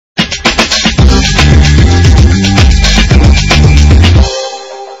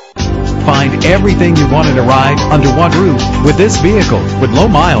everything you want in a ride under one roof with this vehicle. With low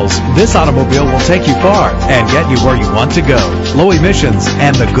miles, this automobile will take you far and get you where you want to go. Low emissions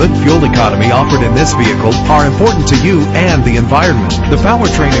and the good fuel economy offered in this vehicle are important to you and the environment. The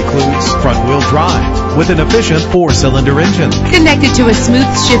powertrain includes front-wheel drive with an efficient 4-cylinder engine connected to a smooth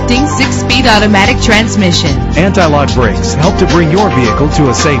shifting 6-speed automatic transmission. Anti-lock brakes help to bring your vehicle to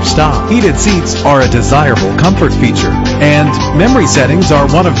a safe stop. Heated seats are a desirable comfort feature, and memory settings are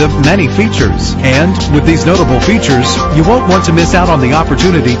one of the many features. And with these notable features, you won't want to miss out on the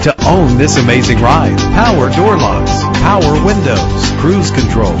opportunity to own this amazing ride. Power door locks, power windows, cruise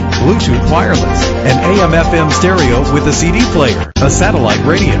control, Bluetooth wireless, an AM/FM stereo with a CD player, a satellite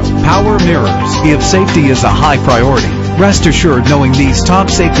radio, power mirrors. If safety is a high priority, rest assured knowing these top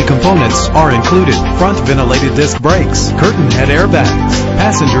safety components are included: front ventilated disc brakes, curtain head airbags,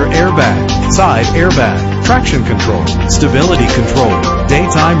 passenger airbag, side airbag, traction control, stability control,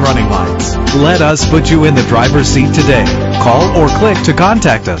 daytime running lights. Let us put you in the driver's seat today. Call or click to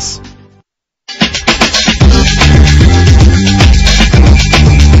contact us.